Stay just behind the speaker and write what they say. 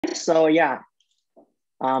So yeah,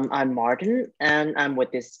 I'm Martin, and I'm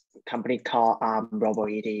with this company called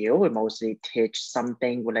RoboEDU. We mostly teach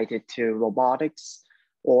something related to robotics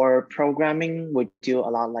or programming. We do a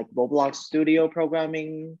lot like Roblox Studio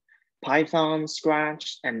programming, Python,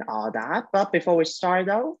 Scratch, and all that. But before we start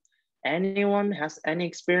though, anyone has any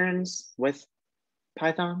experience with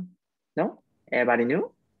Python? No? Everybody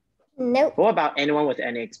new? Nope. What about anyone with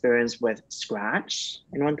any experience with Scratch?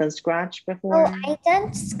 Anyone done Scratch before? Oh, I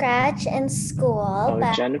done Scratch in school,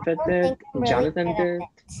 but Jennifer I don't did. think I'm really Jonathan good did. at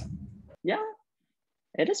it. Yeah,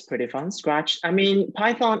 it is pretty fun. Scratch. I mean,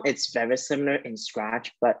 Python, it's very similar in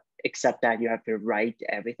Scratch, but except that you have to write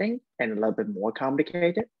everything and a little bit more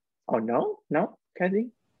complicated. Oh, no? No,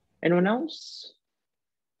 Kathy? Anyone else?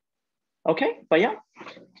 Okay, but yeah,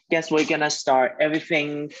 guess we're gonna start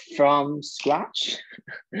everything from scratch.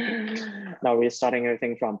 Now we're starting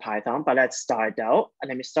everything from Python, but let's start out.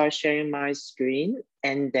 Let me start sharing my screen,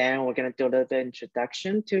 and then we're gonna do a little bit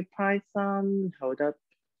introduction to Python. Hold up.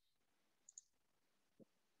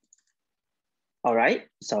 All right,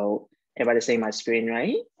 so everybody see my screen,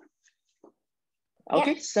 right?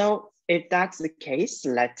 Okay, yeah. So if that's the case,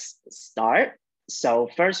 let's start. So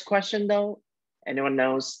first question though, anyone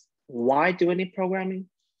knows why do we need programming?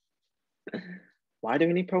 Why do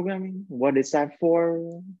we need programming? What is that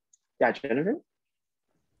for? Yeah, Jennifer?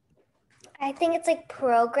 I think it's like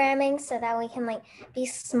programming so that we can like be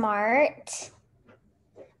smart.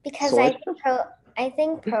 Because I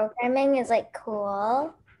think programming is like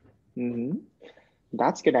cool. Mm-hmm.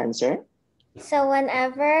 That's a good answer. So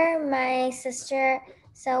whenever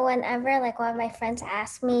like one of my friends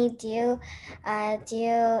ask me, do you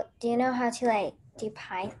know how to like do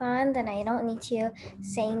Python, then I don't need to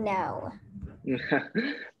say no.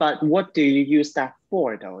 But what do you use that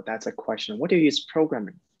for though? That's a question. What do you use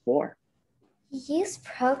programming for? Use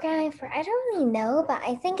programming for, I don't really know, but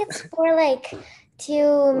I think it's for like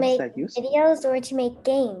to make videos or to make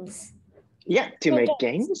games. Yeah, to make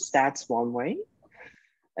games, that's one way.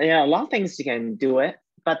 Yeah, a lot of things you can do it,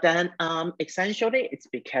 but then essentially it's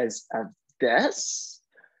because of this.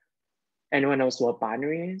 Anyone knows what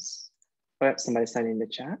binary is? Or somebody send in the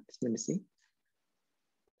chat, let me see.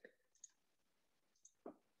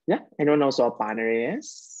 Yeah, anyone knows what binary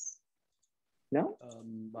is? No?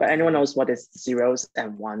 But anyone knows what is zeros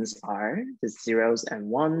and ones are? The zeros and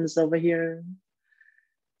ones over here.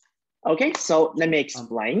 Okay, so let me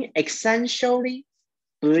explain. Essentially,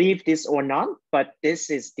 believe this or not, but this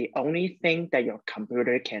is the only thing that your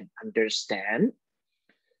computer can understand.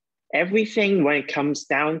 Everything when it comes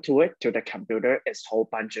down to it, to the computer, is a whole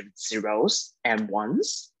bunch of zeros and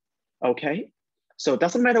ones, okay? So it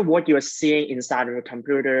doesn't matter what you're seeing inside of your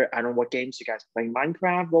computer. I don't know what games you guys play,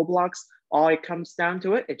 Minecraft, Roblox, all it comes down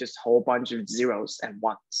to it, it's just a whole bunch of zeros and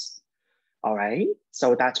ones, all right?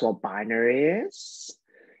 So that's what binary is.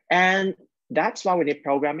 And that's why we need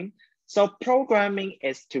programming. So programming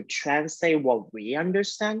is to translate what we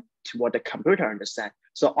understand to what the computer understands.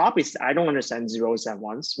 So obviously I don't understand zeros and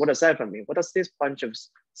ones. What does that even mean? What does this bunch of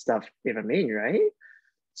stuff even mean, right?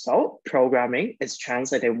 So programming is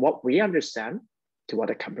translating what we understand to what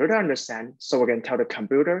the computer understands. So we're gonna tell the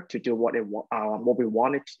computer to do what we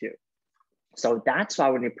want it to do. So that's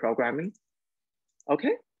why we need programming,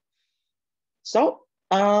 okay? So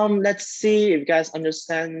let's see if you guys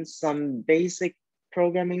understand some basic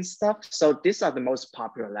programming stuff. So these are the most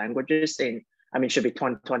popular languages in, I mean, it should be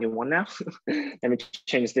 2021 now. Let me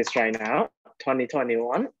change this right now,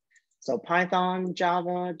 2021. So Python,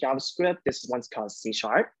 Java, JavaScript, this one's called C#,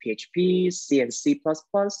 PHP, C and C++.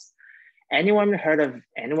 Anyone heard of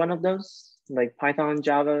any one of those? Like Python,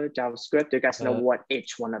 Java, JavaScript? Do you guys know what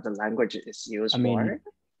each one of the languages is used for?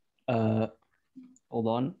 Hold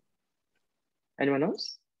on. Anyone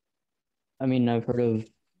else? I mean, I've heard of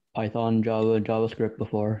Python, Java, JavaScript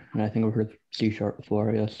before, and I think I've heard of C#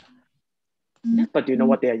 before, yes. Yeah, but do you know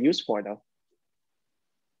what they are used for though?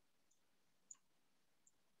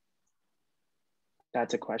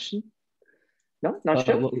 That's a question. No, not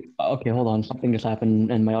sure. Okay, hold on. Something just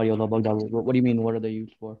happened and my audio bugged out. What do you mean? What are they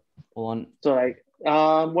used for? Hold on. So like,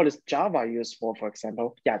 what is Java used for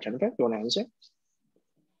example? Yeah, Jennifer, you want to answer?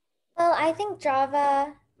 Well, I think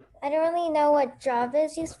Java, I don't really know what Java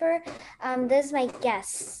is used for. This is my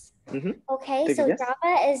guess. Okay, so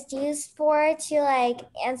Java is used for to like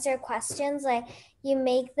answer questions. Like you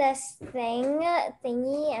make this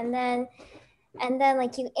thingy and then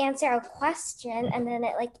like you answer a question and then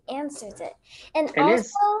it like answers it. And also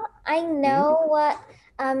I know what,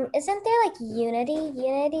 isn't there like Unity?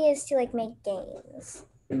 Unity is to like make games.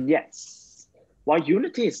 Yes. Well,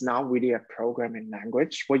 Unity is not really a programming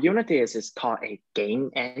language. What Unity is called a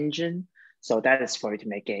game engine. So that is for you to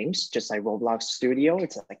make games, just like Roblox Studio.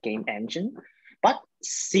 It's a game engine. But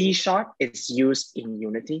C# is used in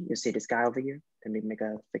Unity. You see this guy over here? Let me make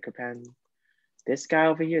a thicker pen. This guy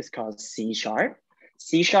over here is called C#.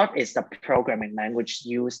 C# is the programming language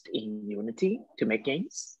used in Unity to make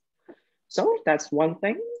games. So that's one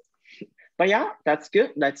thing. But yeah, that's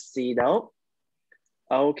good. Let's see though.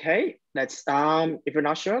 Okay, let's if you're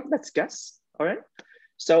not sure, let's guess. All right.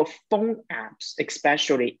 So phone apps,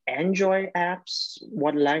 especially Android apps,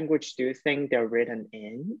 what language do you think they're written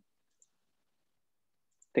in?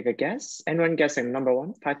 Take a guess. Anyone guessing number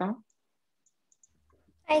one, Python?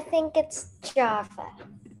 I think it's Java.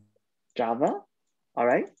 Java? All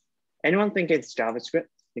right. Anyone think it's JavaScript?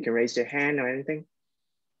 You can raise your hand or anything.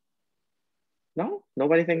 No?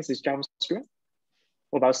 Nobody thinks it's JavaScript?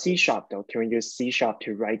 What about C# though? Can we use C#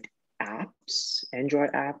 to write apps,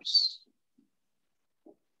 Android apps?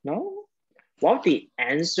 No? Well, the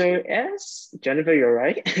answer is, Jennifer, you're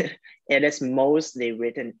right. It is mostly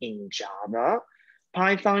written in Java.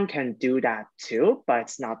 Python can do that too, but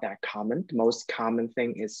it's not that common. The most common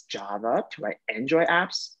thing is Java to write Android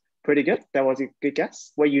apps. Pretty good. That was a good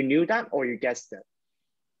guess. Well, you knew that or you guessed it?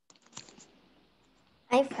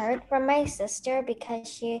 I've heard from my sister because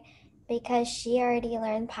she already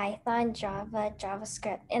learned Python, Java,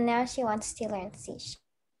 JavaScript, and now she wants to learn C#.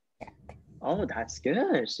 Oh, that's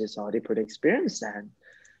good. She's already pretty experienced then.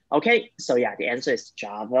 Okay, so yeah, the answer is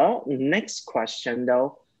Java. Next question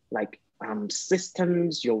though, like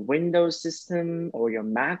systems, your Windows system or your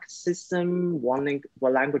Mac system, what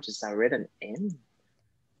languages are written in?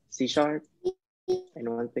 C#?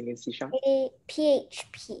 Anyone thinking C#?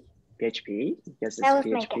 PHP. PHP? Yes, it's that was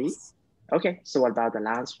PHP. My guess. Okay, so what about the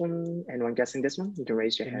last one? Anyone guessing this one? You can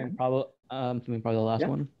raise your hand. Probably the last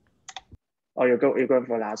one. Oh, you're going for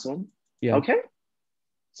the last one? Yeah. Okay.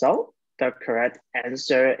 So the correct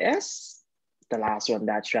answer is the last one.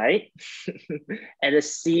 That's right. It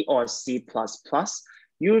is C or C++.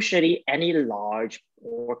 Usually any large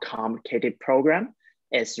or complicated program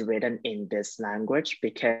is written in this language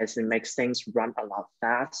because it makes things run a lot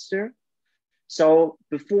faster. So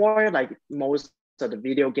before, like most of the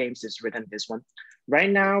video games is written this one. Right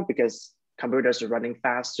now, because computers are running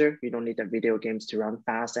faster, you don't need the video games to run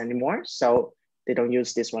fast anymore. So they don't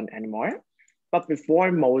use this one anymore. But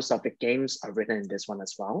before, most of the games are written in this one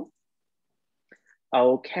as well.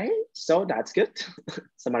 Okay, so that's good.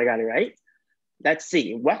 Somebody got it right. Let's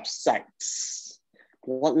see, websites.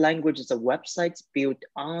 What language is a website built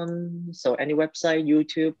on? So any website,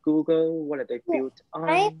 YouTube, Google, what are they built on?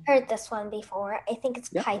 I've heard this one before. I think it's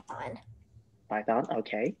Python. Python,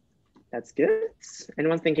 okay. That's good.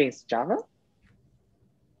 Anyone thinking it's Java?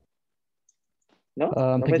 No?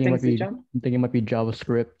 I'm thinking it might be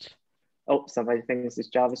JavaScript. Oh, somebody thinks it's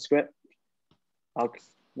JavaScript. Okay.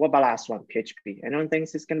 What about last one? PHP. Anyone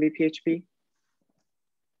thinks it's going to be PHP?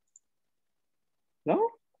 No?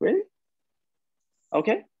 Really?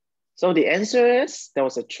 Okay. So the answer is, that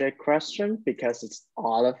was a trick question because it's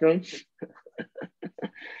all of them.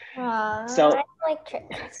 So I like trick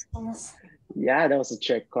questions. Yeah, that was a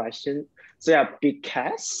trick question. So yeah,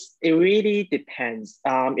 because it really depends.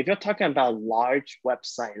 If you're talking about large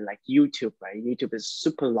website like YouTube, right? YouTube is a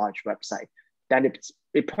super large website. Then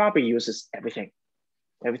it probably uses everything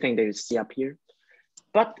that you see up here.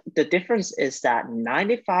 But the difference is that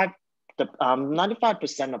 95%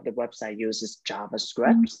 of the website uses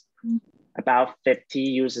JavaScript. About 50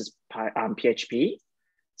 uses PHP.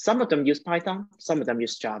 Some of them use Python, some of them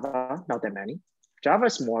use Java, not that many. Java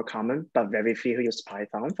is more common, but very few use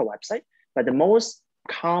Python for website. But the most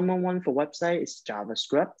common one for website is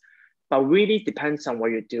JavaScript. But really depends on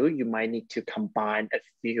what you do. You might need to combine a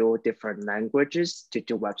few different languages to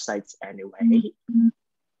do websites anyway.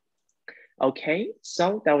 Okay,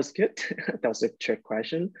 so that was good. That was a trick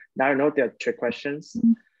question. Now I know there are trick questions.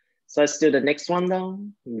 So let's do the next one though.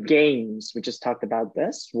 Games, we just talked about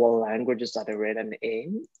this. What languages are they written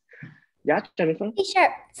in? Yeah, Jennifer? C#.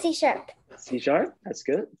 That's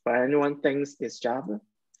good. But anyone thinks it's Java?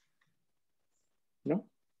 No?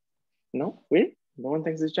 No? Really? No one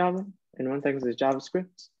thinks it's Java? Anyone thinks it's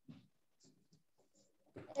JavaScript?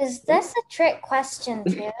 Is this a trick question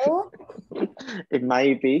too? It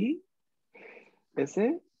might be. Is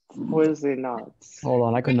it? Or is it not? Hold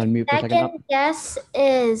on, I couldn't unmute for a second. Second guess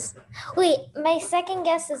is, wait, my second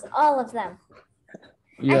guess is all of them.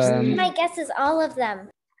 Yeah. Actually, my guess is all of them.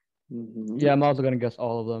 Yeah, I'm also gonna guess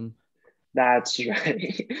all of them. That's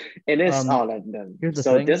right. It is all of them.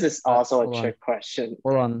 So thing. This is also a trick question.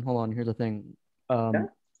 Hold on. Here's the thing. Yeah?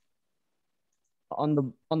 On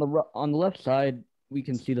the left side, we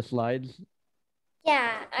can see the slides.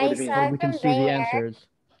 Yeah, I saw we from can see the answers.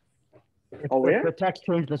 If the text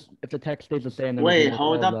changes, if the text stays the same, then wait,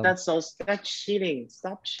 hold up. That's cheating.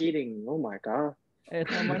 Stop cheating. Oh my god. Hey,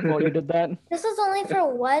 it's not my fault you did that. This was only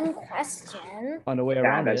for one question. On the way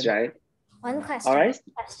around that's right. One question. All right.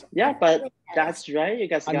 Yeah, but that's right. You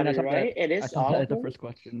guys got it right. It is all. That's the first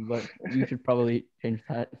question, but you should probably change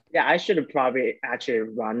that. Yeah, I should have probably actually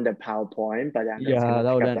run the PowerPoint, but then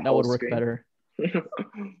that would work better.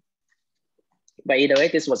 But either way,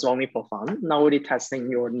 this was only for fun, not really testing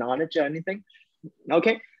your knowledge or anything.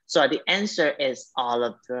 Okay, so the answer is all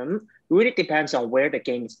of them. It really depends on where the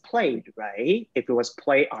game is played, right? If it was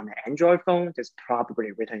played on an Android phone, it's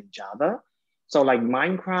probably written in Java. So like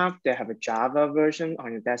Minecraft, they have a Java version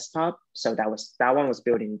on your desktop. So that one was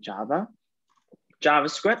built in Java.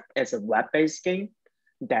 JavaScript is a web-based game.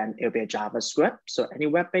 Then it'll be a JavaScript. So any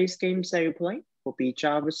web-based games that you play will be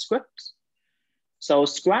JavaScript. So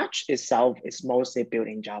Scratch itself is mostly built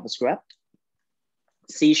in JavaScript.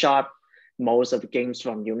 C#, most of the games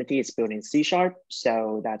from Unity is built in C#.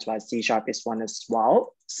 So that's why C# is one as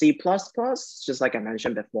well. C++, just like I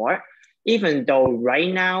mentioned before, even though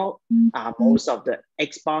right now, most of the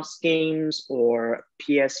Xbox games or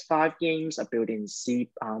PS5 games are built in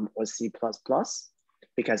C or C++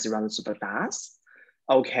 because it runs super fast.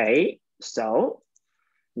 Okay, so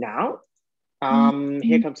now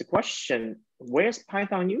here comes the question. Where's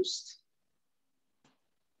Python used?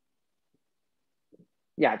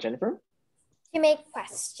 Yeah, Jennifer? To make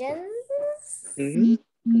questions.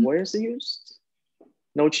 Where is it used?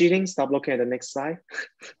 No cheating, stop looking at the next slide.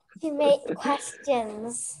 To make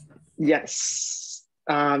questions. Yes,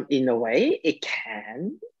 in a way, it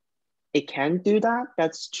can do that,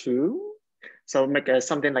 that's true. So make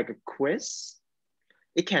something like a quiz,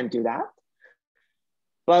 it can do that.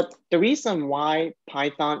 But the reason why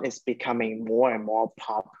Python is becoming more and more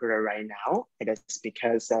popular right now, it is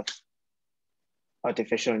because of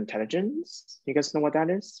artificial intelligence. You guys know what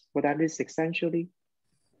that is? What that is essentially?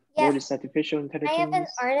 Yeah. What is artificial intelligence? I have an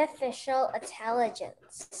artificial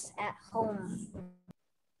intelligence at home.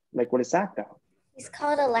 Like what is that though? It's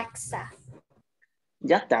called Alexa.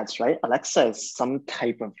 Yeah, that's right. Alexa is some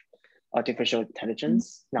type of artificial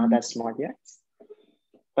intelligence. Not that smart yet.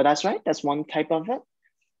 But that's right, that's one type of it.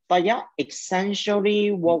 But yeah,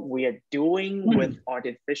 essentially what we are doing with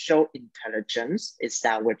artificial intelligence is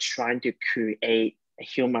that we're trying to create a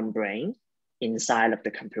human brain inside of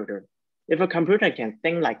the computer. If a computer can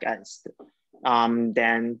think like us,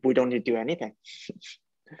 then we don't need to do anything.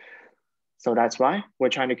 So that's why we're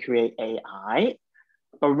trying to create AI.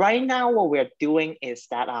 But right now what we're doing is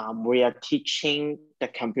that we are teaching the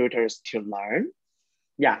computers to learn.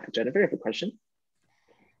 Yeah, Jennifer, you have a question?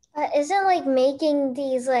 Isn't like making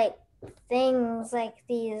these like things, like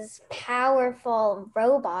these powerful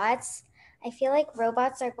robots, I feel like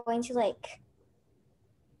robots are going to like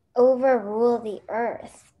overrule the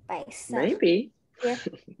earth by some. Maybe. Yeah.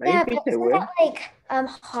 Maybe but they isn't will. that like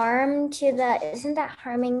isn't that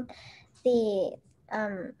harming the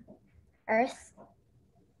earth?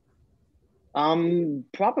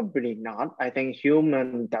 Probably not. I think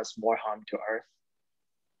human does more harm to earth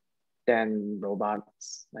than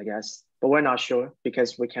robots, I guess. But we're not sure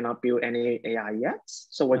because we cannot build any AI yet.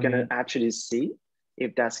 So we're gonna actually see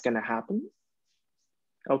if that's gonna happen.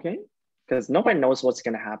 Okay, because nobody knows what's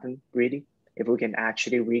gonna happen really, if we can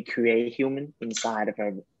actually recreate human inside of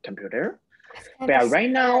a computer. But right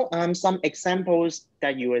now, some examples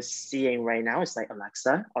that you are seeing right now is like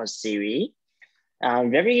Alexa or Siri.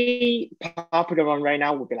 Very popular one right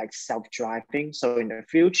now would be like self-driving. So in the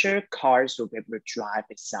future, cars will be able to drive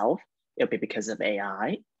itself. It'll be because of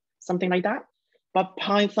AI, something like that. But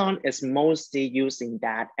Python is mostly used in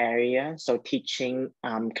that area. So teaching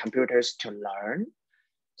computers to learn.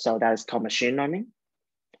 So that is called machine learning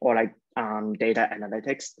or like data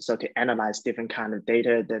analytics. So to analyze different kind of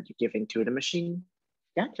data that you're giving to the machine.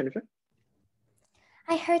 Yeah, Jennifer?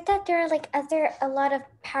 I heard that there are like a lot of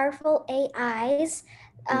powerful AIs.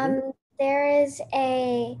 There is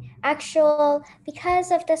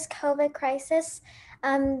because of this COVID crisis,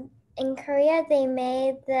 in Korea, they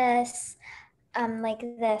made this, a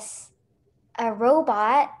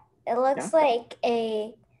robot. It looks like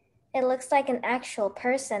an actual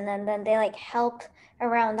person, and then they like help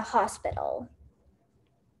around the hospital.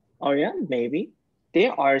 Oh yeah, maybe.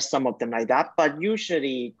 There are some of them like that, but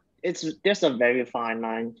usually there's a very fine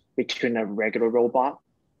line between a regular robot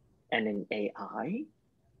and an AI.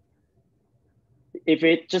 If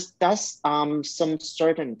it just does some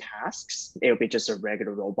certain tasks, it'll be just a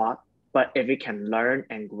regular robot. But if it can learn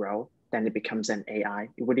and grow, then it becomes an AI.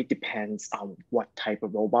 It really depends on what type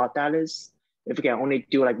of robot that is. If it can only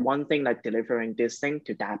do like one thing, like delivering this thing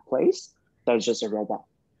to that place, that's just a robot.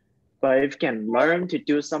 But if you can learn to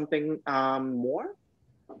do something more,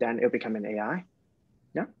 then it'll become an AI.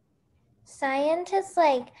 Yeah. Scientists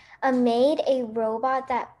made a robot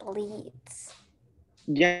that bleeds.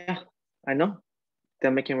 Yeah, I know. They're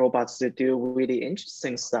making robots to do really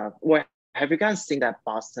interesting stuff. Well, have you guys seen that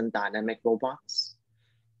Boston Dynamic robots?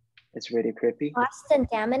 It's really creepy. Boston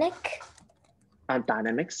Dynamic?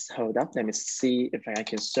 Dynamics. Hold up. Let me see if I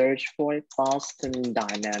can search for it. Boston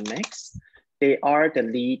Dynamics. They are the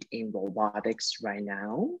lead in robotics right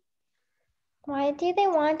now. Why do they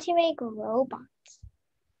want to make robots?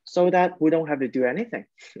 So that we don't have to do anything.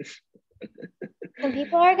 And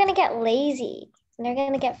people are going to get lazy and they're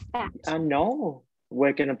going to get fat. No,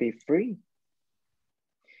 we're going to be free.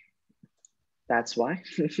 That's why.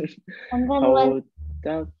 And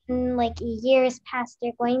then when years pass,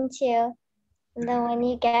 they're going to. And then when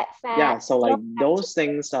you get fat. Yeah, so those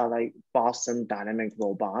things are like Boston Dynamic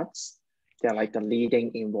robots. They're like the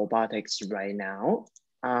leading in robotics right now.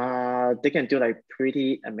 They can do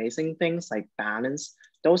pretty amazing things like balance.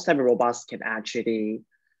 Those type of robots can actually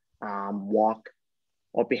walk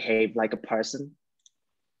or behave like a person.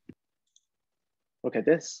 Look at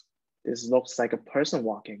this. This looks like a person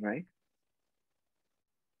walking, right?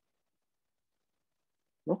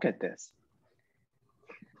 Look at this.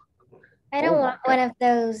 I don't want one of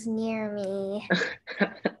those near me.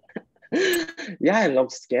 Yeah, it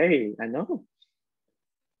looks scary, I know.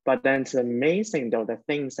 But then it's amazing though, the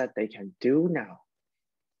things that they can do now.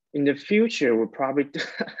 In the future, we'll probably,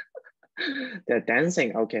 they're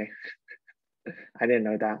dancing, okay. I didn't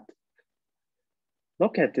know that.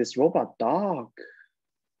 Look at this robot dog.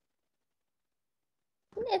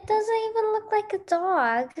 It doesn't even look like a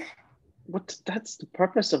dog. What? That's the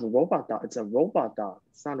purpose of a robot dog. It's a robot dog.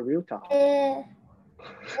 It's not a real dog.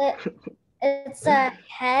 It's a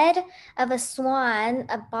head of a swan,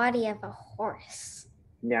 a body of a horse.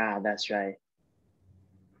 Yeah, that's right.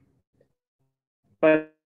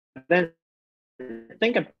 But then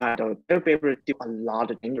think about it, they'll be able to do a lot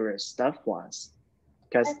of dangerous stuff once.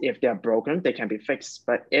 Because if they're broken, they can be fixed.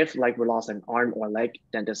 But if we lost an arm or leg,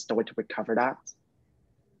 then there's no way to recover that.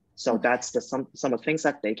 So that's some of the things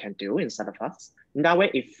that they can do instead of us. In that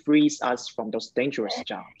way, it frees us from those dangerous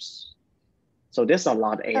jobs. So there's a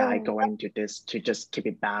lot of AI going to this to just keep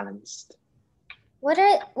it balanced. What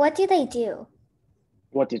do they do?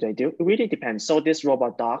 What do they do? It really depends. So this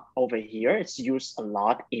robot dog over here, it's used a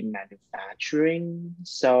lot in manufacturing.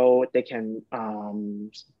 So they can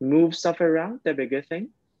move stuff around. That'd be a good thing.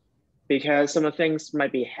 Because some of the things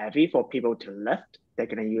might be heavy for people to lift. They're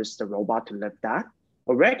going to use the robot to lift that.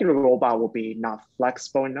 A regular robot will be not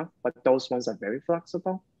flexible enough, but those ones are very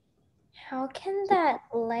flexible. How can that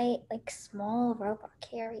light, small robot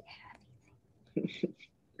carry heavy?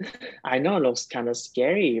 I know it looks kind of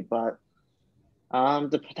scary, but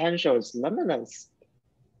the potential is limitless.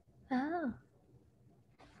 Oh.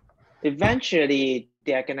 Eventually,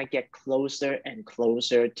 they're going to get closer and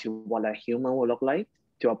closer to what a human will look like,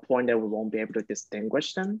 to a point that we won't be able to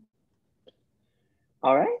distinguish them.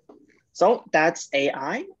 All right. So that's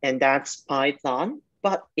AI and that's Python,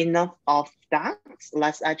 but enough of that.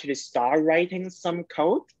 Let's actually start writing some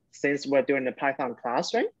code since we're doing the Python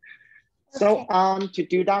class, right? Okay. So to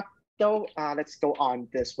do that though, let's go on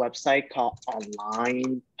this website called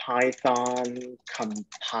Online Python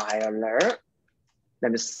Compiler.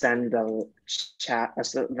 Let me send the chat,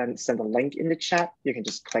 let me send the link in the chat. You can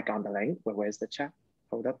just click on the link. Where's the chat?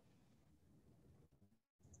 Hold up.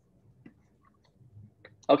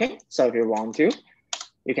 Okay, so if you want to,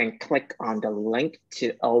 you can click on the link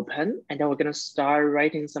to open, and then we're gonna start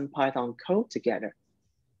writing some Python code together.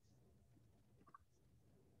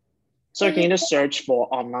 So you can either search for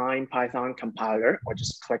Online Python Compiler or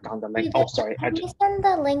just click on the link. Oh, sorry. Can you send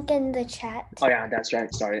the link in the chat? Oh yeah, that's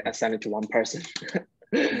right. Sorry, I sent it to one person.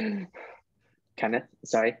 Kenneth,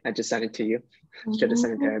 sorry, I just sent it to you. Should have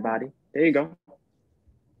sent it to everybody. There you go.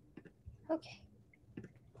 Okay.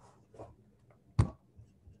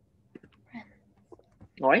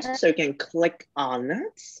 All right, so you can click on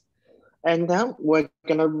it. And then we're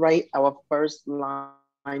gonna write our first line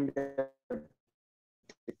of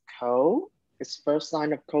code. It's first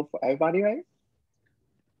line of code for everybody, right?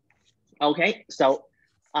 Okay, so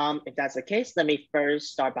if that's the case, let me first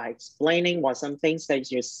start by explaining what some things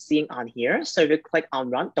that you're seeing on here. So if you click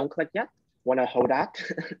on run, don't click yet, wanna hold that.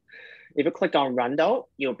 If you click on run though,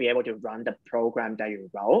 you'll be able to run the program that you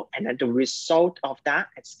wrote. And then the result of that,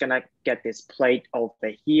 it's gonna get displayed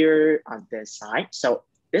over here on this side. So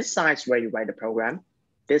this side is where you write the program.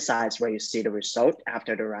 This side is where you see the result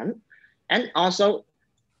after the run. And also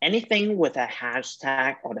anything with a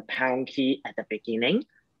hashtag or the pound key at the beginning,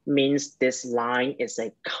 means this line is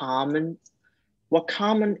a common. What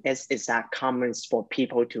common is that common is for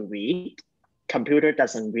people to read. Computer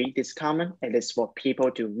doesn't read this common. It is for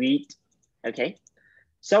people to read. Okay.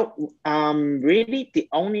 So really the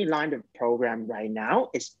only line of program right now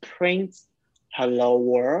is print hello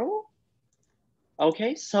world.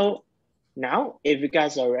 Okay, so now if you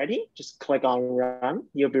guys are ready, just click on run.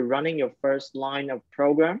 You'll be running your first line of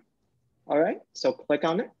program. All right, so click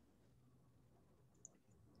on it.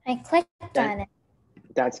 I clicked on it.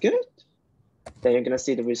 That's good. Then you're gonna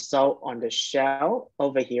see the result on the shell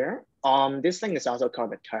over here. This thing is also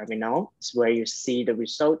called a terminal. It's where you see the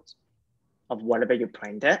result of whatever you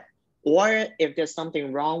printed. Or if there's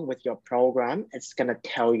something wrong with your program, it's gonna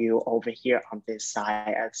tell you over here on this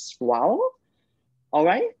side as well. All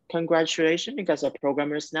right, congratulations, you guys are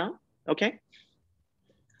programmers now, okay?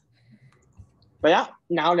 But yeah,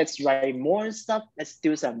 now let's write more stuff. Let's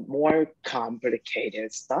do some more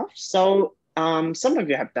complicated stuff. So some of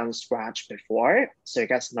you have done Scratch before, so you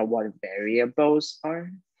guys know what variables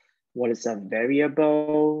are. What is a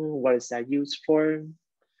variable? What is that used for?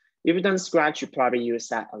 If you've done Scratch, you probably use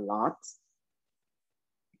that a lot.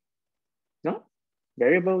 No?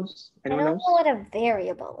 Variables? Anyone else? I don't know what a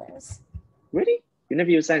variable is. Really? You never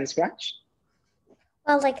use that in Scratch?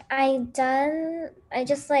 Well, like I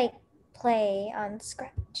just like play on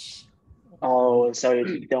Scratch. Oh, so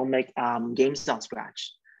you don't make games on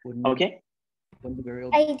Scratch. Okay.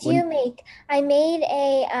 I made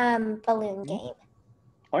a balloon game.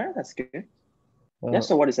 Oh yeah, that's good. Yeah,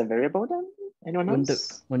 so what is a variable then? Anyone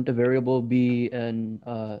else? Wouldn't a variable be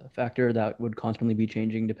a factor that would constantly be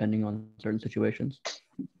changing depending on certain situations?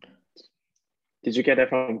 Did you get that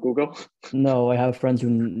from Google? No, I have friends who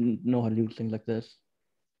know how to do things like this.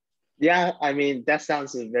 Yeah, I mean, that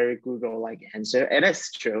sounds a very Google-like answer. It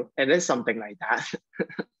is true. It is something like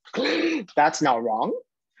that. That's not wrong.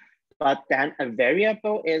 But then a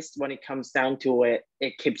variable is when it comes down to it,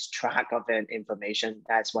 it keeps track of the information.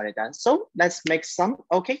 That's what it does. So let's make some,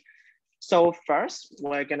 okay. So first,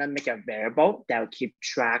 we're gonna make a variable that will keep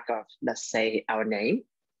track of, let's say, our name.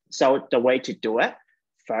 So the way to do it,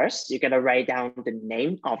 first, you're gonna write down the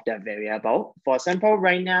name of the variable. For example,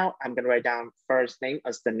 right now, I'm gonna write down first name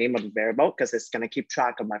as the name of the variable because it's gonna keep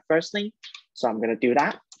track of my first name. So I'm gonna do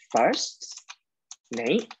that first,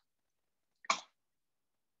 name.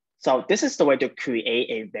 So this is the way to create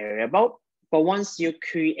a variable. But once you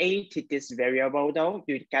created this variable though,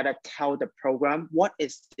 you gotta tell the program what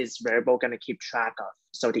is this variable gonna keep track of.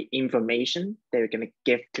 So the information that you're gonna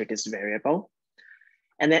give to this variable.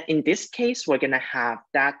 And then in this case, we're gonna have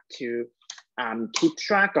that to keep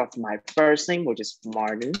track of my first name, which is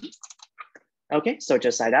Martin. Okay, so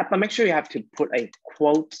just like that, but make sure you have to put a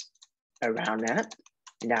quote around that.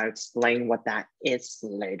 And I'll explain what that is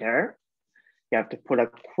later. You have to put a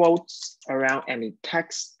quote around any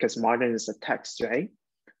text because Martin is a text, right?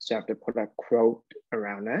 So you have to put a quote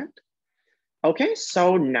around it. Okay,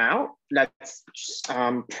 so now let's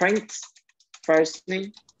print first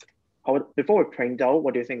name. Before we print though,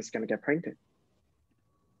 what do you think is gonna get printed?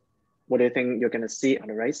 What do you think you're gonna see on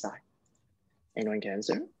the right side? Anyone can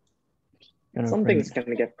answer? Something's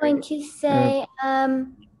gonna get printed. I'm going to say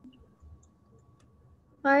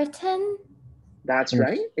Martin. That's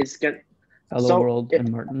right. It's gonna Hello world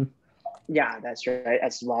and Martin. Yeah, that's right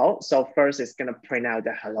as well. So first it's gonna print out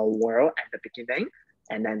the hello world at the beginning,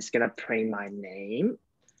 and then it's gonna print my name.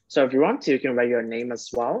 So if you want to, you can write your name as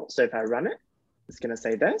well. So if I run it, it's gonna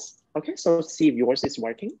say this. Okay, so see if yours is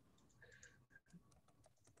working.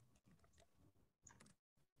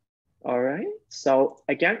 All right, so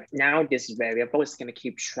again, now this variable is gonna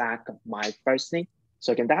keep track of my first name.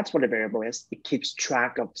 So again, that's what a variable is. It keeps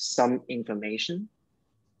track of some information.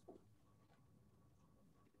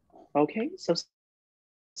 Okay, so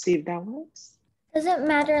see if that works. Does it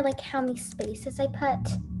matter like how many spaces I put?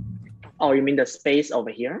 Oh, you mean the space over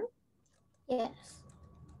here? Yes.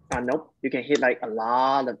 Nope, you can hit like a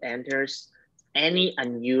lot of enters. Any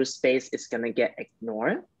unused space is gonna get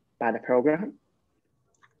ignored by the program.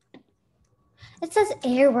 It says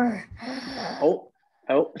error. Oh,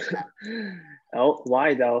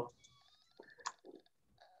 why though?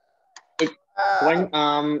 When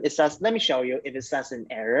it says, let me show you, if it says an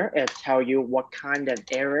error, it'll tell you what kind of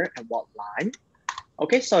error and what line.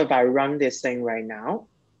 Okay, so if I run this thing right now,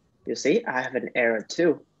 you see I have an error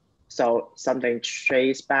too. So something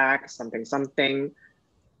trace back, something,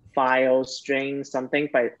 file, string, something,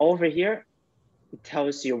 but over here, it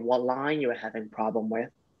tells you what line you're having problem with.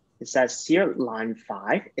 It says here, line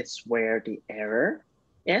 5 is where the error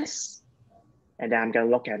is. And then I'm gonna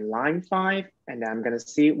look at line 5, and then I'm gonna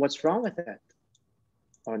see what's wrong with it.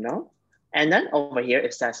 Oh no, And then over here,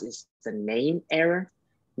 it says it's the name error.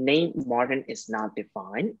 Name Martin is not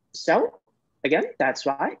defined. So again, that's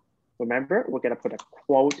why, remember, we're gonna put a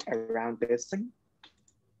quote around this thing.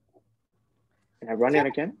 And I run it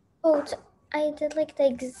again. Quote, I did like the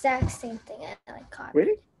exact same thing. I like copied.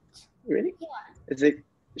 Really? Really? Yeah. Is it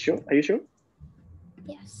sure? Are you sure?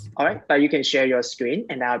 Yes. All right, but you can share your screen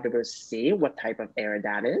and I'll be able to see what type of error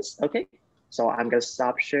that is. Okay, so I'm gonna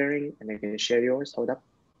stop sharing and you can share yours. Hold up.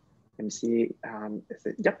 Let me see. Is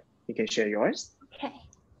it, yep, you can share yours. Okay.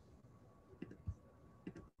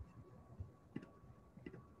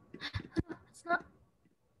 It's not.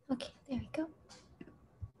 Okay, there we go.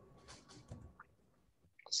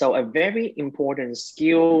 So a very important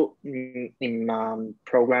skill in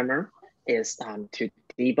programmer is to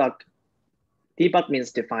debug. Debug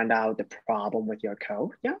means to find out the problem with your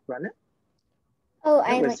code. Yeah, run it. Oh, yeah,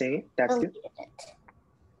 I we're like seeing it. That's good. it.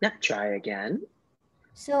 Yeah, try again.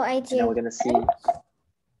 So I do. Now we're gonna see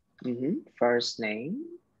first name.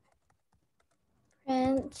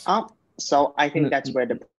 Print. So I think that's where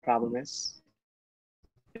the problem is.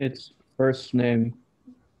 It's first name.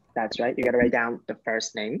 That's right. You gotta write down the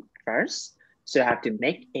first name first. So you have to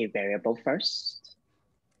make a variable first.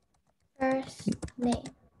 First name.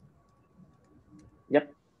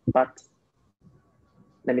 Yep, but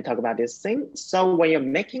let me talk about this thing. So when you're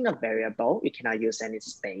making a variable, you cannot use any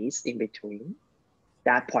space in between.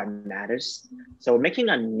 That part matters. So making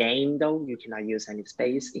a name though, you cannot use any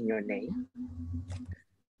space in your name.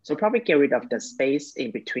 So probably get rid of the space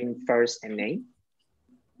in between first and name.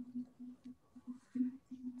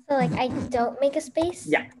 So like I don't make a space?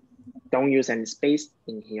 Yeah, don't use any space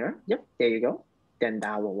in here. Yep, there you go. Then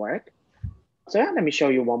that will work. So yeah, let me show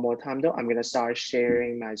you one more time though. I'm gonna start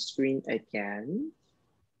sharing my screen again.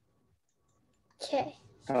 Okay.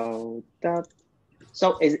 Oh,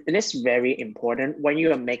 so it is very important when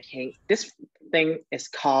you are making this thing is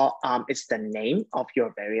called, it's the name of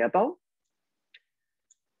your variable.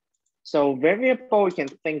 So variable, you can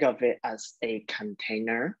think of it as a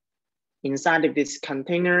container. Inside of this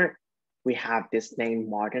container, we have this name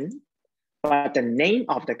Martin, but the name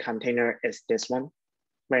of the container is this one.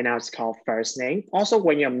 Right now it's called first name. Also,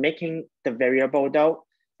 when you're making the variable though,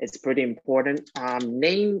 it's pretty important.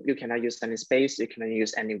 Name, you cannot use any space. You cannot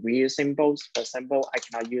use any real symbols. For example, I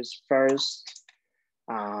cannot use first,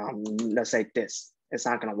 let's say this, it's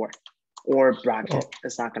not gonna work. Or bracket,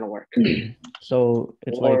 it's not gonna work. So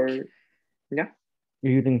it's yeah.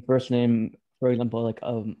 You're using first name, for example, like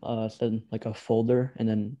a folder, and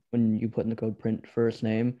then when you put in the code print first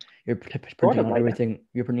name, you're printing out everything.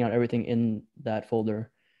 You're printing out everything in that folder.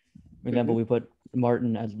 For example, we put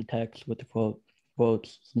Martin as the text with the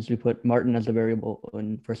quotes. Since we put Martin as the variable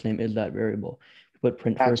and first name is that variable, we put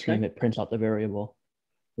print first name, it prints out the variable,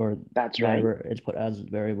 or whatever it's put as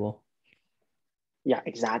variable. Yeah,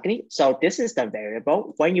 exactly. So this is the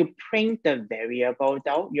variable. When you print the variable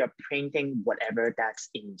though, you're printing whatever that's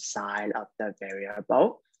inside of the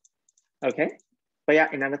variable. Okay. But yeah,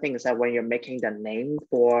 another thing is that when you're making the name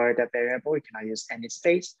for the variable, you cannot use any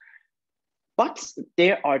space. But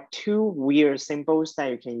there are two weird symbols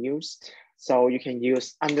that you can use. So you can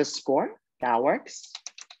use underscore, that works.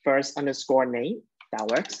 First underscore name, that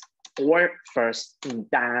works. Or first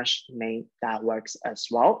dash name, that works as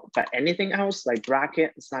well. But anything else like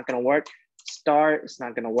bracket, it's not gonna work. Star, it's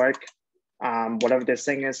not gonna work. Whatever this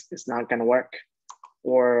thing is, it's not gonna work.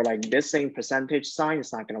 Or like this thing, percentage sign,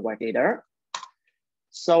 it's not gonna work either.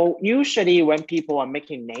 So usually when people are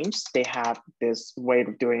making names, they have this way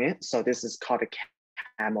of doing it. So this is called a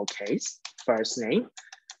camel case, first name,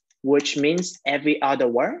 which means every other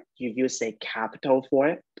word, you use a capital for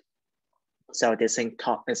it. So this thing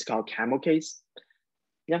is called camel case.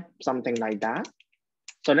 Yeah, something like that.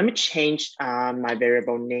 So let me change my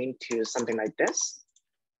variable name to something like this.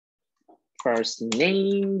 First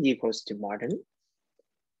name equals to Martin.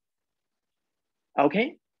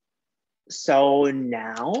 Okay. So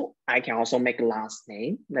now I can also make last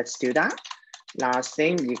name. Let's do that. Last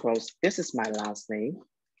name equals, this is my last name.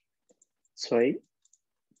 Cui.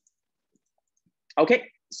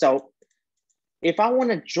 Okay, so if I want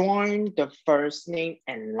to join the first name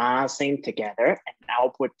and last name together and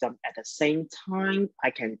output them at the same time,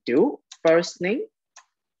 I can do first name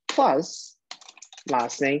plus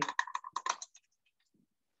last name.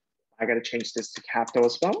 I got to change this to capital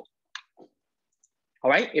as well. All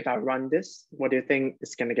right, if I run this, what do you think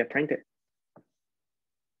is going to get printed?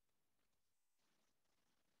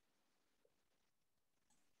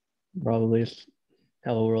 Probably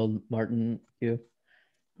hello world Martin, you,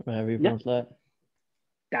 whatever you pronounce that.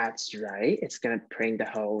 That's right, it's going to print the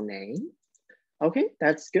whole name. Okay,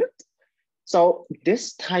 that's good. So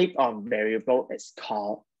this type of variable is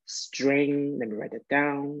called string. Let me write it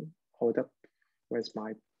down. Hold up, where's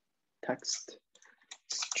my text?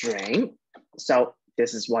 String. So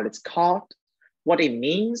this is what it's called. What it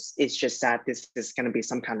means is just that this is going to be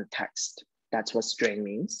some kind of text. That's what string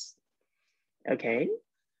means. Okay.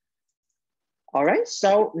 All right,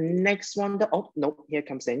 so next one, oh, no, here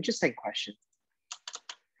comes the interesting question.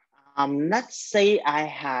 Let's say I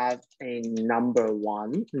have a number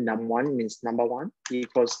one. Num1 means number one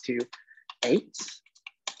equals to 8.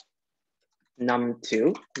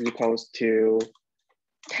 Num2 equals to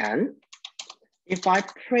 10. If I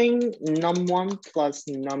print num1 plus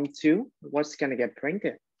num2, what's gonna get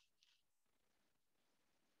printed?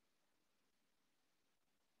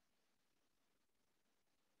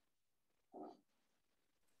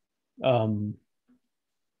 Um,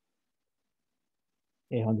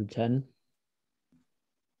 810.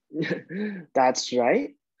 That's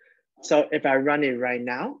right. So if I run it right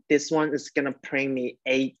now, this one is gonna print me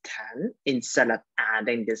 810 instead of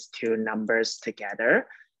adding these two numbers together,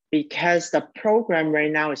 because the program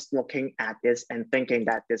right now is looking at this and thinking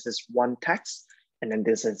that this is one text and then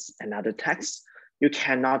this is another text. You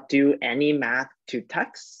cannot do any math to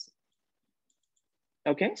text.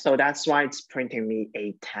 Okay, so that's why it's printing me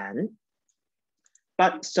 810.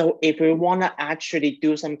 But so if we want to actually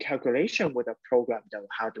do some calculation with a program, though,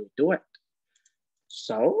 how do we do it?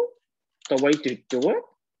 So the way to do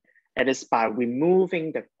it is by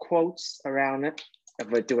removing the quotes around it. If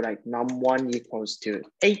we do like num1 equals to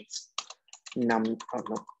 8,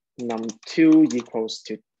 num2 equals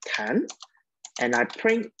to 10, and I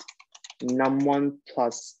print num1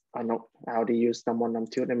 plus, no, I already use num1,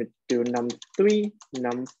 num2. Let me do num3,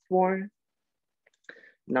 num4,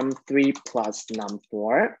 num3 plus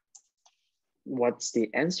num4. What's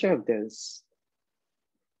the answer of this?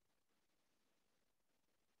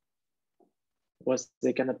 What's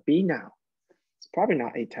it gonna be now? It's probably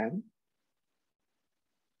not 810.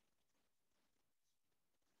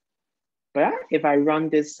 But if I run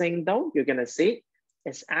this thing though, you're gonna see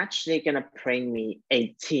it's actually gonna print me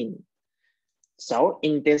 18. So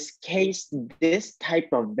in this case, this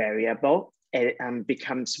type of variable, it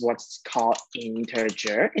becomes what's called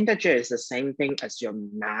integer. Integer is the same thing as your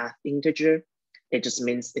math integer. It just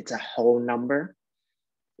means it's a whole number.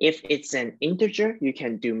 If it's an integer, you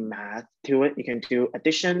can do math to it. You can do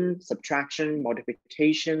addition, subtraction,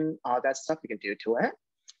 multiplication, all that stuff you can do to it.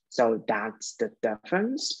 So that's the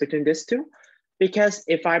difference between these two. Because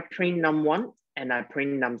if I print num1 and I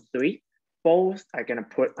print num3, both are gonna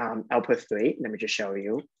put output 3. Let me just show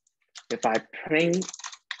you. If I print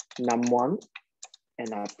num1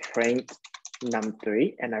 and I print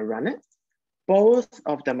num3 and I run it, both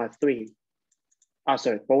of them are 3. Oh,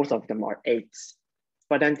 sorry, both of them are 8s.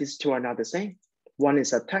 But then these two are not the same. One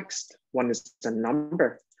is a text, one is a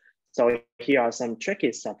number. So here are some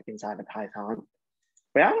tricky stuff inside of Python.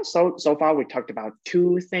 Well, so far we talked about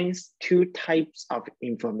two things, two types of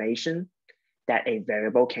information that a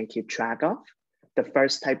variable can keep track of. The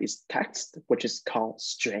first type is text, which is called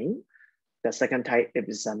string. The second type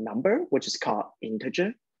is a number, which is called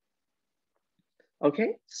integer.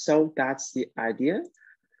 Okay, so that's the idea.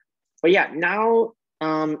 But yeah, now,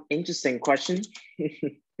 interesting question.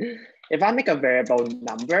 If I make a variable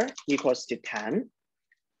number equals to 10,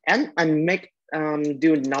 and I make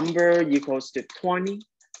do number equals to 20,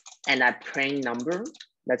 and I print number,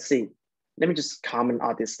 let's see. Let me just comment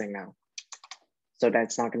all this thing now. So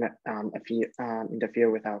that's not gonna interfere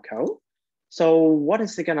with our code. So what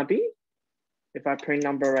is it gonna be if I print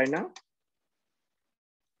number right now?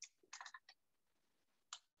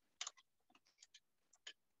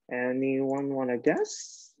 Anyone wanna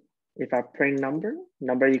guess? If I print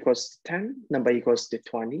number equals to 10, number equals to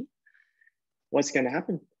 20, what's gonna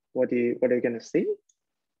happen? What are you gonna see?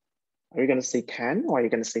 Are you gonna see 10 or are you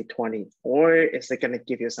gonna see 20? Or is it gonna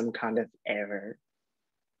give you some kind of error?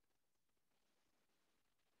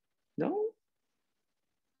 No?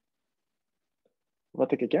 What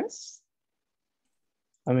take a guess?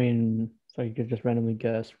 I mean, so you could just randomly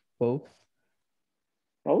guess both.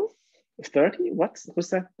 Both? 30? What's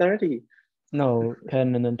that 30? No,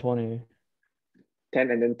 10 and then 20.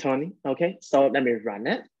 10 and then 20. Okay, so let me run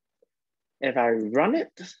it. If I run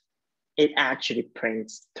it, it actually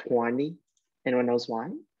prints 20. Anyone knows why?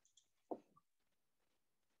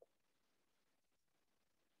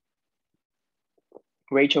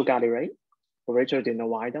 Rachel got it right. But Rachel didn't know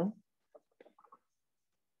why though.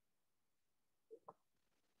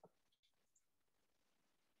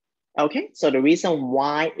 Okay, so the reason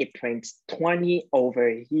why it prints 20 over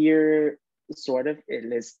here, sort of,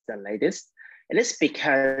 it is the latest. It is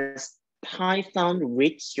because Python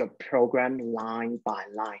reads your program line by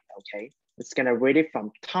line, okay? It's gonna read it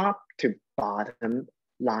from top to bottom,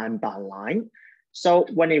 line by line. So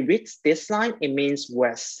when it reads this line, it means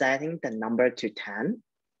we're setting the number to 10.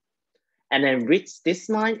 And then reads this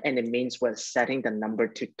line, and it means we're setting the number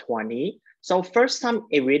to 20. So first time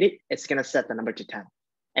it reads it, it's gonna set the number to 10.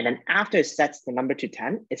 And then after it sets the number to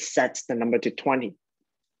 10, it sets the number to 20.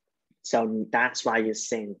 So that's why you're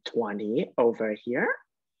seeing 20 over here.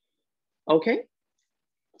 Okay,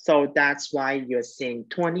 so that's why you're seeing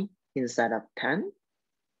 20 instead of 10.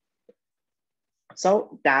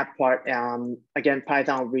 So that part, again,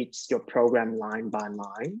 Python reads your program line by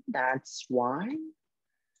line. That's why.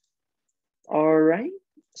 All right,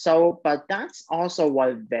 so, but that's also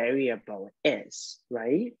what variable is,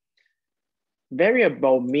 right?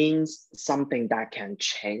 Variable means something that can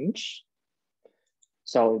change.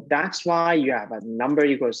 So that's why you have a number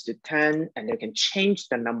equals to 10 and you can change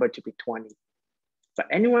the number to be 20. But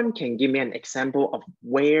anyone can give me an example of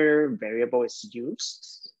where variable is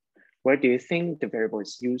used? Where do you think the variable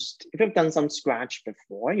is used? If you've done some Scratch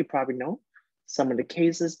before, you probably know some of the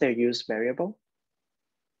cases they use variable.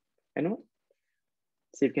 Anyone?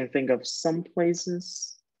 See if you can think of some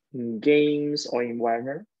places in games or in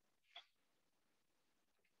wherever.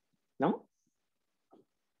 No?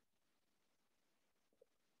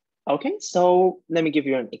 Okay, so let me give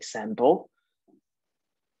you an example.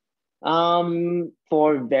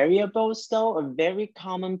 For variables though, a very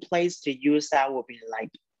common place to use that would be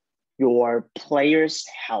like your player's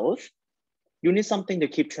health. You need something to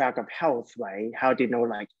keep track of health, right? How do you know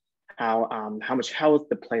like how much health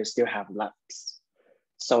the players still have left?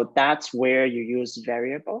 So that's where you use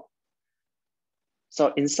variable.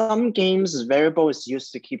 So in some games, variable is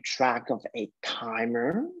used to keep track of a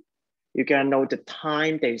timer. You can know the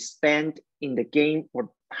time they spend in the game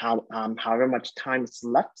or however much time is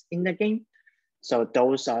left in the game. So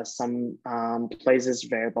those are some places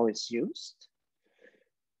variable is used.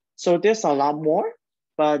 So there's a lot more,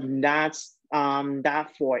 but that's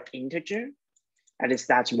that for integer. At least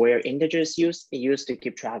that's where integer is used. It's used to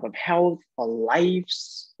keep track of health or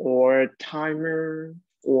lives or timer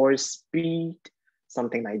or speed,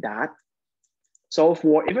 something like that. So if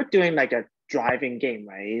we're doing like a driving game,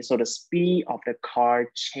 right? So the speed of the car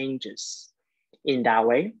changes. In that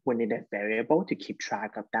way, we need a variable to keep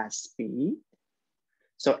track of that speed.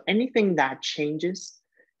 So anything that changes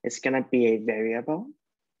is gonna be a variable.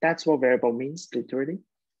 That's what variable means, literally.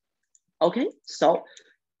 Okay, so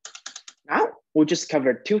now we'll just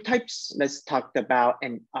cover two types. Let's talk about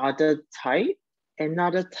another type.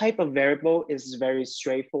 Another type of variable is very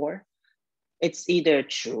straightforward. It's either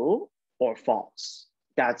true or false.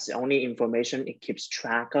 That's the only information it keeps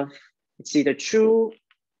track of. It's either true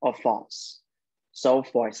or false. So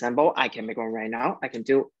for example, I can make one right now. I can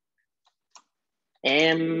do,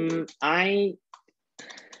 am I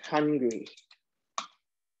hungry?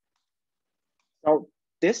 So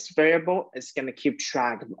this variable is gonna keep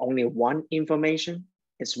track of only one information.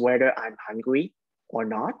 It's whether I'm hungry or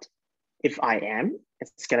not. If I am,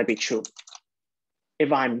 it's gonna be true.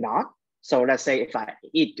 If I'm not, so let's say if I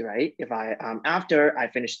eat, right? If I, after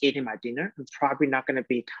I finish eating my dinner, I'm probably not gonna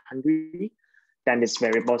be hungry, then this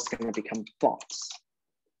variable is gonna become false.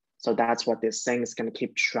 So that's what this thing is gonna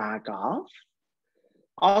keep track of.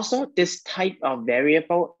 Also, this type of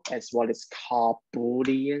variable is what is called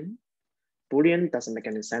Boolean. Boolean doesn't make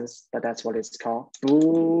any sense, but that's what it's called,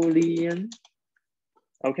 Boolean.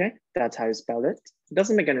 Okay, that's how you spell it. It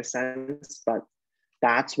doesn't make any sense, but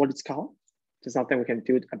that's what it's called. There's nothing we can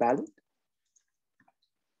do about it.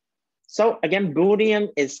 So again, Boolean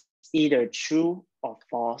is either true or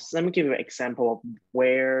false. Let me give you an example of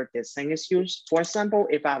where this thing is used. For example,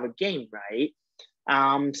 if I have a game, right?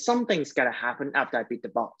 Something's gotta happen after I beat the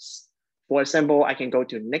boss. For example, I can go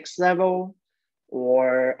to next level,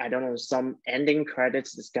 or I don't know, some ending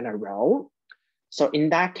credits is gonna roll. So in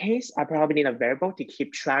that case, I probably need a variable to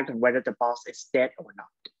keep track of whether the boss is dead or not.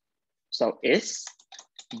 So is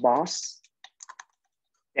boss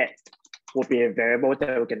dead will be a variable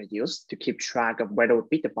that we're gonna use to keep track of whether we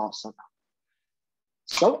beat the boss or not.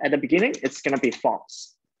 So at the beginning, it's gonna be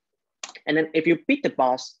false. And then if you beat the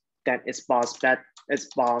boss, then it's boss dead,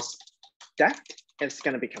 it's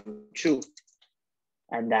gonna become true.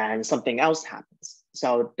 And then something else happens.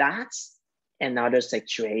 So that's another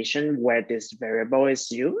situation where this variable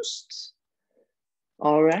is used.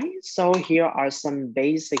 All right, so here are some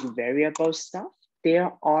basic variable stuff.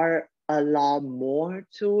 There are a lot more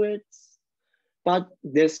to it, but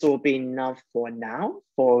this will be enough for now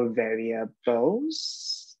for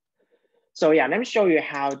variables. So yeah, let me show you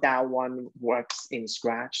how that one works in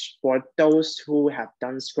Scratch. For those who have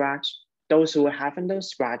done Scratch, those who haven't done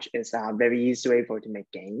Scratch is a very easy way for you to make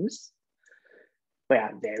games. We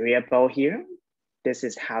have variable here. This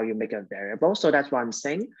is how you make a variable. So that's what I'm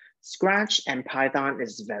saying. Scratch and Python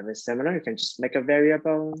is very similar. You can just make a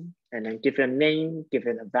variable and then give it a name, give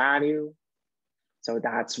it a value. So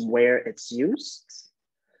that's where it's used.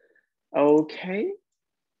 Okay.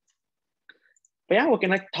 But yeah, we're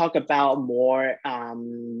gonna talk about more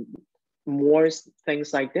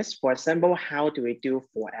things like this. For example, how do we do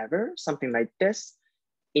forever? Something like this.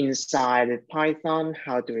 Inside of Python,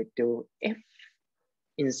 how do we do if?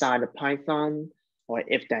 Inside of Python, or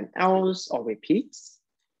if then else, or repeats.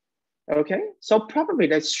 Okay, so probably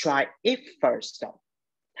let's try if first though.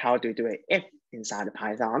 How do we do it if inside of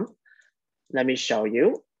Python? Let me show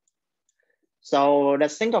you. So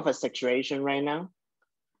let's think of a situation right now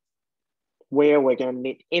where we're gonna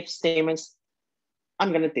need if statements.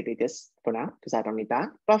 I'm gonna delete this for now because I don't need that.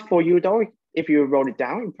 But for you though, if you wrote it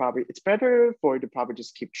down, it's better for you to probably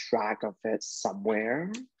just keep track of it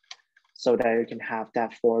somewhere so that you can have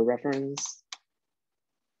that for reference.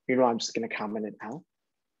 You know, I'm just gonna comment it out.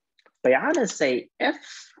 But yeah, let's say if,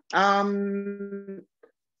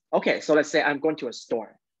 okay, so let's say I'm going to a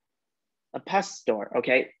store, a pet store,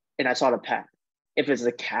 okay? And I saw the pet. If it's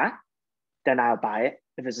a cat, then I'll buy it.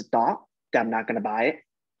 If it's a dog, then I'm not gonna buy it.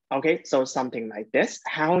 Okay, so something like this.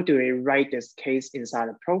 How do we write this case inside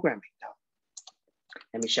of programming though?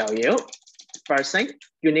 Let me show you. First thing,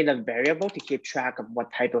 you need a variable to keep track of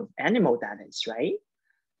what type of animal that is, right?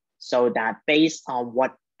 So that based on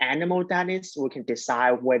what animal that is, we can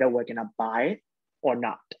decide whether we're gonna buy it or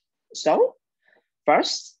not. So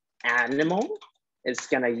first, animal is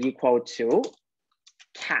gonna equal to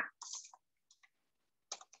cat.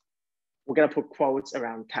 We're gonna put quotes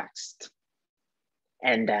around text.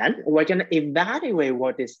 And then we're gonna evaluate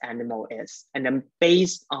what this animal is. And then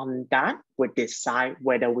based on that, we decide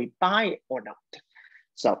whether we buy it or not.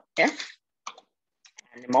 So if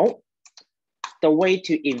animal, the way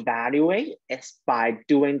to evaluate is by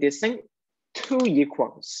doing this thing, 2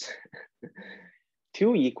 equals.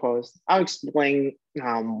 2 equals, I'll explain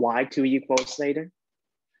why 2 equals later.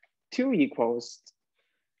 2 equals,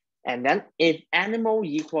 and then if animal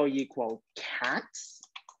equal cats,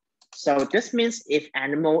 so this means if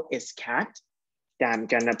animal is cat, then I'm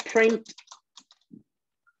gonna print,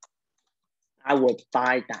 I will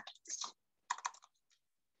buy that.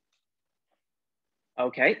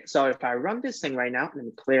 Okay, so if I run this thing right now, let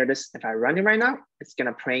me clear this. If I run it right now, it's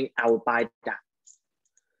gonna print, I will buy that.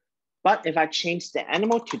 But if I change the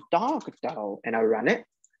animal to dog though, and I run it,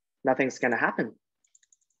 nothing's gonna happen.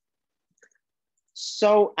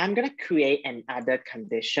 So I'm gonna create another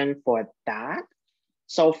condition for that.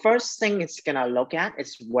 So first thing it's gonna look at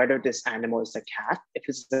is whether this animal is a cat. If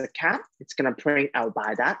it's a cat, it's gonna print, I'll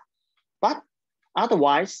buy that. But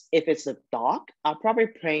otherwise, if it's a dog, I'll probably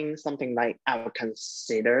print something like I'll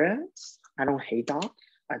consider it. I don't hate dog.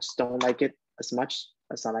 I just don't like it as much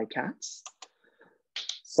as I like cats.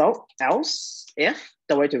 So else if,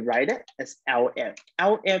 the way to write it is elif.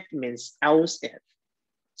 Elif means else if.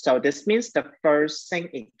 So this means the first thing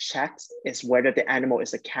it checks is whether the animal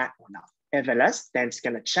is a cat or not. If it is, then it's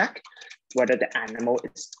gonna check whether the animal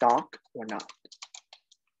is dog or not.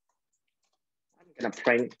 I'm gonna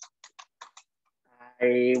print,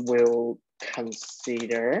 I will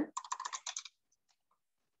consider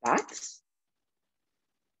that.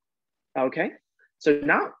 Okay, so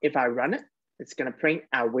now if I run it, it's gonna print,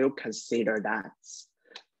 I will consider that.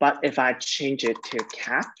 But if I change it to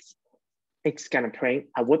cat, it's gonna print,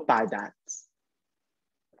 I would buy that.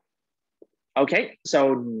 Okay,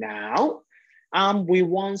 so now we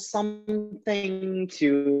want something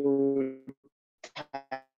to,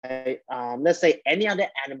 let's say any other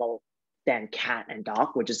animal than cat and dog,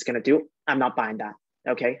 we're just gonna do, I'm not buying that,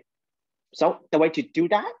 okay? So the way to do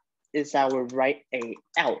that is I will write a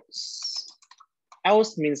else.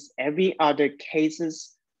 Else means every other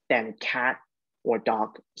cases than cat or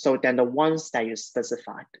dog. So then the ones that you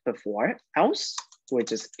specified before, else, we're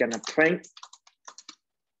just gonna print,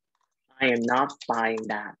 I am not buying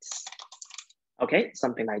that. Okay,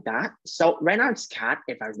 something like that. So right now it's cat.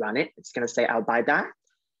 If I run it, it's gonna say I'll buy that.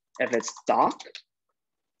 If it's dog,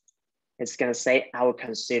 it's gonna say I will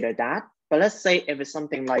consider that. But let's say if it's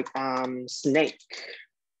something like snake,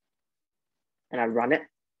 and I run it,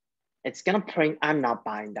 it's gonna print I'm not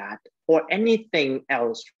buying that. Or anything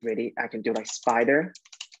else really, I can do like spider.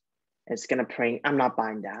 It's gonna print I'm not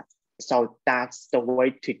buying that. So that's the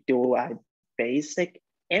way to do a basic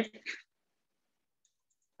if.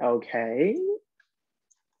 Okay.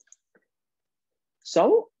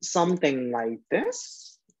 So something like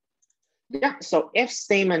this. Yeah, so if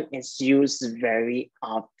statement is used very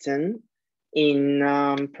often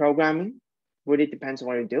in programming, really depends on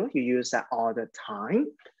what you do. You use that all the time.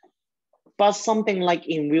 But something like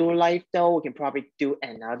in real life though, we can probably do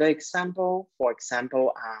another example. For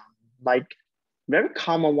example, like very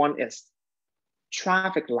common one is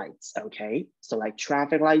traffic lights, okay? So like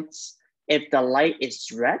traffic lights, if the light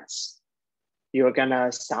is red, you're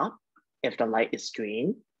gonna stop. If the light is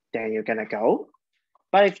green, then you're gonna go.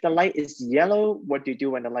 But if the light is yellow, what do you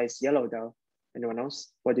do when the light is yellow though? Anyone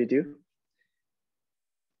else? What do you do?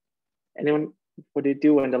 Anyone, what do you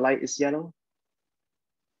do when the light is yellow?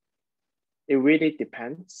 It really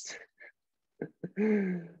depends.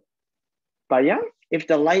 But yeah, if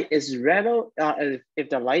the light is red, if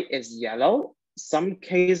the light is yellow, some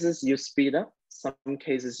cases you speed up, some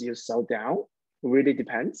cases you slow down. It really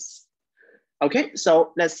depends. Okay,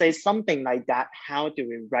 so let's say something like that. How do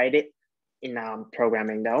we write it in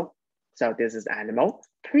programming though? So this is animal,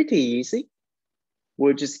 pretty easy.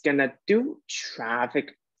 We're just gonna do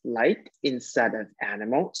traffic light instead of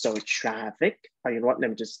animal. So traffic, you know what, let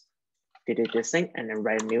me just delete this thing and then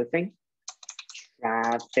write a new thing.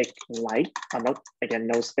 Traffic light, no, again,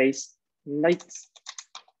 no space, lights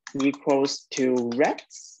equals to red.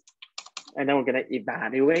 And then we're gonna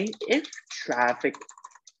evaluate if traffic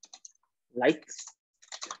lights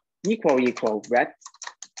equal red.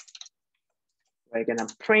 We're gonna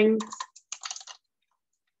print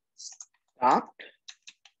stop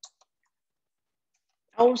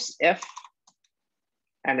else if,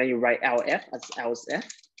 and then you write LF as else if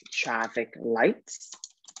traffic lights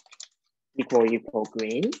equal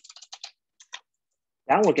green.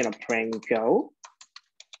 Then we're gonna print go.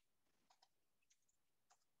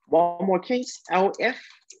 One more case, LF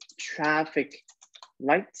traffic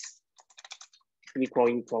lights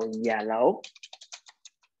equal yellow.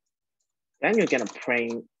 Then you're gonna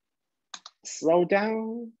print slow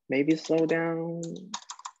down, maybe slow down,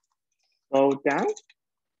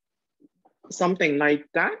 something like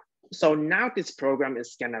that. So now this program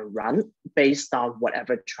is gonna run based on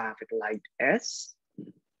whatever traffic light is.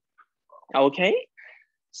 Okay,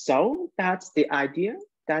 so that's the idea.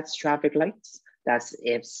 That's traffic lights. That's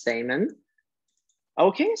if statement.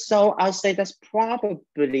 Okay, so I'll say that's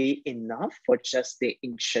probably enough for just the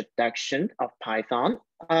introduction of Python.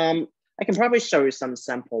 I can probably show you some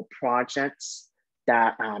sample projects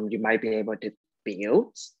that you might be able to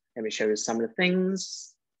build. Let me show you some of the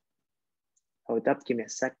things. Hold up, give me a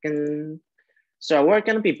second. So we're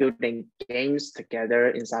gonna be building games together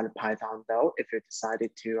inside of Python though, if you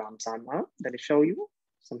decided to sign up. Let me show you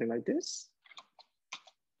something like this.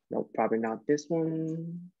 No, probably not this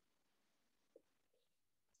one.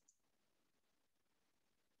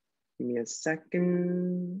 Give me a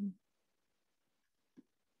second.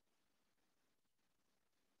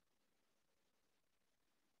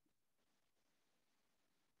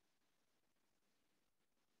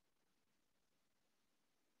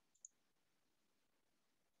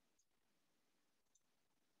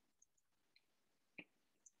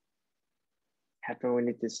 Haven't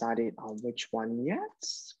really decided on which one yet,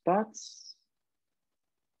 but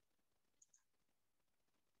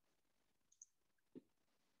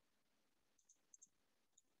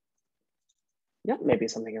yeah, maybe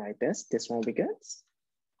something like this. This one will be good.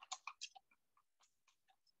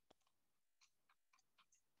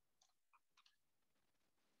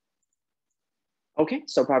 Okay,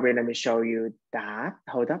 so probably let me show you that.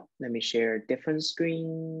 Hold up, let me share a different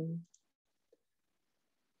screen.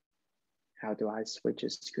 How do I switch a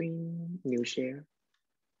screen? New share.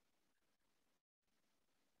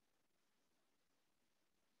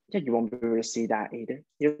 Yeah, you won't be able to see that either.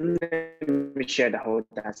 You let me share the whole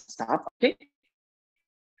desktop. Okay.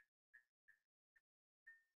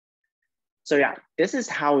 So yeah, this is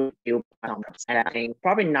how you build Python. And I think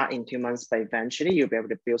probably not in 2 months, but eventually you'll be able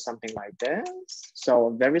to build something like this. So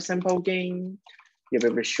a very simple game. You'll be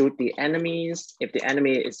able to shoot the enemies. If the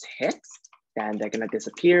enemy is hit, then they're gonna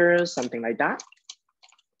disappear, something like that.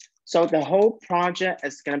 So the whole project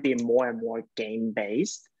is gonna be more and more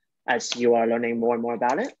game-based as you are learning more and more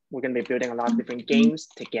about it. We're gonna be building a lot of different games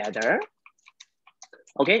together.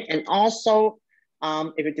 Okay, and also,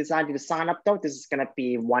 if you decide to sign up though, this is gonna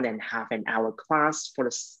be 1.5 hour class.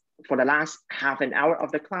 For the last half an hour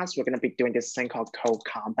of the class, we're gonna be doing this thing called Code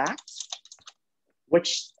Combat,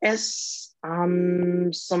 which is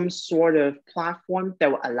some sort of platform that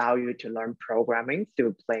will allow you to learn programming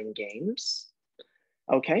through playing games.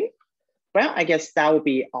 Okay, well, I guess that will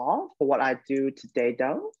be all for what I do today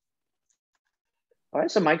though. All right,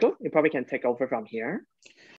 so Michael, you probably can take over from here.